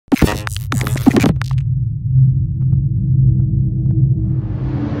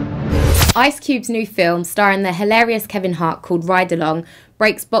Ice Cube's new film, starring the hilarious Kevin Hart, called Ride Along,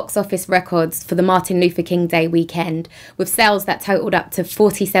 breaks box office records for the Martin Luther King Day weekend, with sales that totaled up to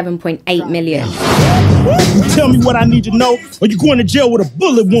 47.8 million. You tell me what I need to know, or you're going to jail with a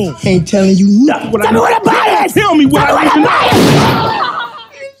bullet wound. Ain't telling you nothing. Tell me what about it! Tell me what I need to know.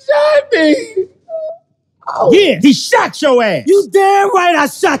 He shot me. Oh. Yeah, he shot your ass. You damn right I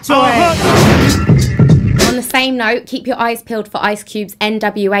shot your ass. On the same note, keep your eyes peeled for Ice Cube's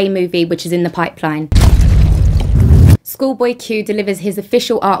NWA movie, which is in the pipeline. Schoolboy Q delivers his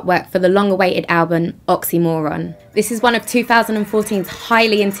official artwork for the long-awaited album, Oxymoron. This is one of 2014's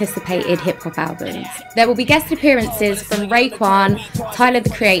highly anticipated hip-hop albums. There will be guest appearances from Raekwon, Tyler the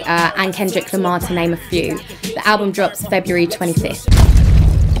Creator, and Kendrick Lamar, to name a few. The album drops February 25th.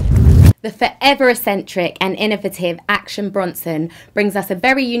 The forever eccentric and innovative Action Bronson brings us a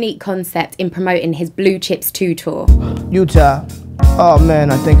very unique concept in promoting his Blue Chips 2 tour. Utah. Oh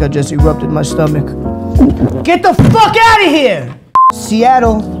man, I think I just erupted my stomach. Get the fuck out of here!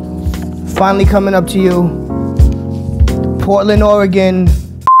 Seattle. Finally coming up to you. Portland, Oregon.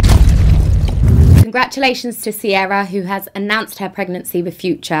 Congratulations to Sierra, who has announced her pregnancy with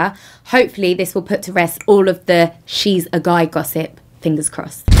Future. Hopefully this will put to rest all of the "she's a guy" gossip. Fingers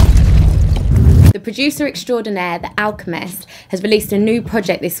crossed. The producer extraordinaire, The Alchemist, has released a new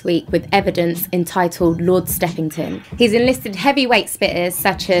project this week with Evidence entitled Lord Steppington. He's enlisted heavyweight spitters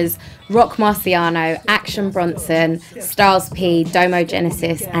such as Rock Marciano, Action Bronson, Styles P, Domo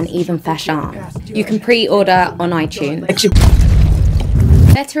Genesis, and even Fashion. You can pre-order on iTunes.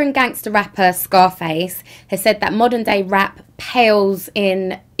 Veteran gangster rapper Scarface has said that modern day rap pales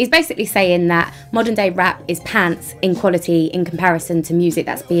in... He's basically saying that modern day rap is pants in quality in comparison to music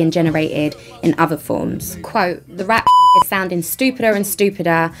that's being generated in other forms. Quote, "The rap is sounding stupider and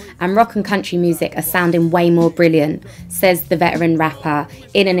stupider, and rock and country music are sounding way more brilliant," says the veteran rapper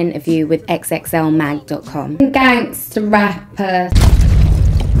in an interview with XXLMag.com. Gangster rapper.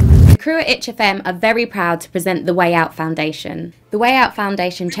 The crew at Itch FM are very proud to present the WAYout Foundation. The WAYout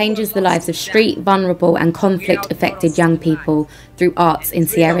Foundation changes the lives of street, vulnerable and conflict-affected young people through arts in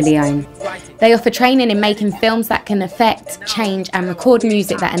Sierra Leone. They offer training in making films that can affect, change and record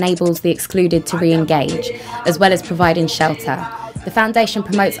music that enables the excluded to re-engage, as well as providing shelter. The foundation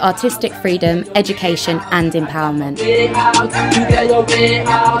promotes artistic freedom, education and empowerment.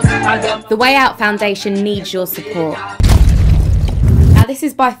 The WAYout Foundation needs your support. Now, this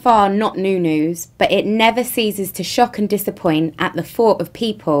is by far not new news, but it never ceases to shock and disappoint at the thought of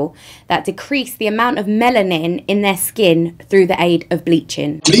people that decrease the amount of melanin in their skin through the aid of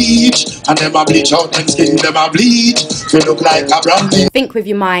bleaching. Bleach, and them a bleach out them skin, them a bleach. We look like a brownie. Think with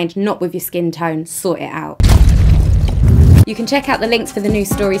your mind, not with your skin tone. Sort it out. You can check out the links for the news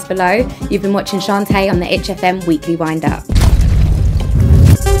stories below. You've been watching Shantae on the Itch FM Weekly Wind Up.